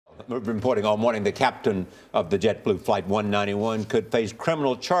We've been reporting all morning the captain of the JetBlue Flight 191 could face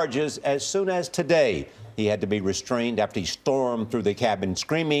criminal charges as soon as today. He had to be restrained after he stormed through the cabin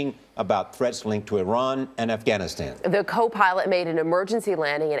screaming about threats linked to Iran and Afghanistan. The co-pilot made an emergency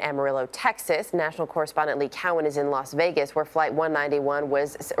landing in Amarillo, Texas. National correspondent Lee Cowan is in Las Vegas, where Flight 191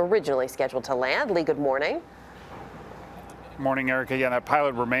 was originally scheduled to land. Lee, good morning. Morning, Erica. Yeah, that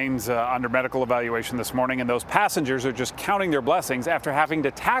pilot remains under medical evaluation this morning, and those passengers are just counting their blessings after having to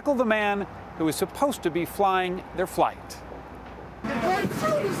tackle the man who was supposed to be flying their flight.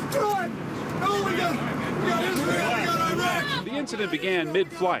 The incident began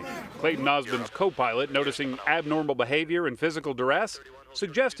mid-flight. Clayton Osbon's co-pilot, noticing abnormal behavior and physical duress,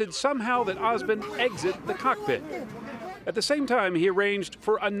 suggested somehow that Osbon exit the cockpit. At the same time, he arranged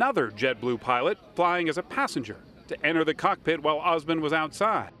for another JetBlue pilot flying as a passenger to enter the cockpit while Osbon was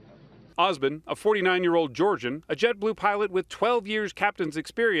outside. Osbon, a 49-year-old Georgian, a JetBlue pilot with 12 years captain's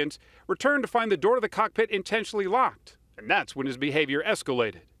experience, returned to find the door to the cockpit intentionally locked. And that's when his behavior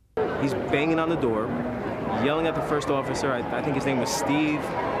escalated. He's banging on the door, yelling at the first officer. I think his name was Steve.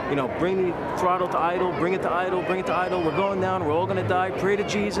 You know, bring the throttle to idle, bring it to idle, bring it to idle. We're going down, we're all gonna die. Pray to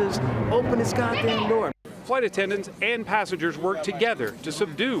Jesus. Open this goddamn door. Flight attendants and passengers worked together to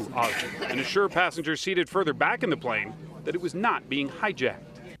subdue Osbon and assure passengers seated further back in the plane that it was not being hijacked.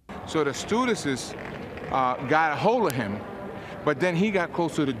 So the stewardesses got a hold of him, but then he got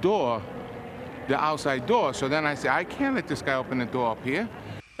close to the door, the outside door. So then I said, I can't let this guy open the door up here.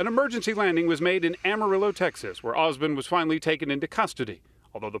 An emergency landing was made in Amarillo, Texas, where Osbon was finally taken into custody.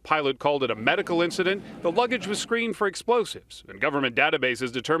 Although the pilot called it a medical incident, the luggage was screened for explosives, and government databases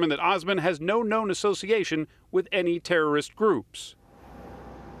determined that Osbon has no known association with any terrorist groups.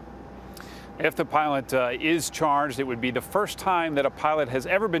 If the pilot is charged, it would be the first time that a pilot has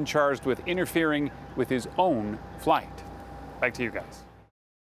ever been charged with interfering with his own flight. Back to you guys.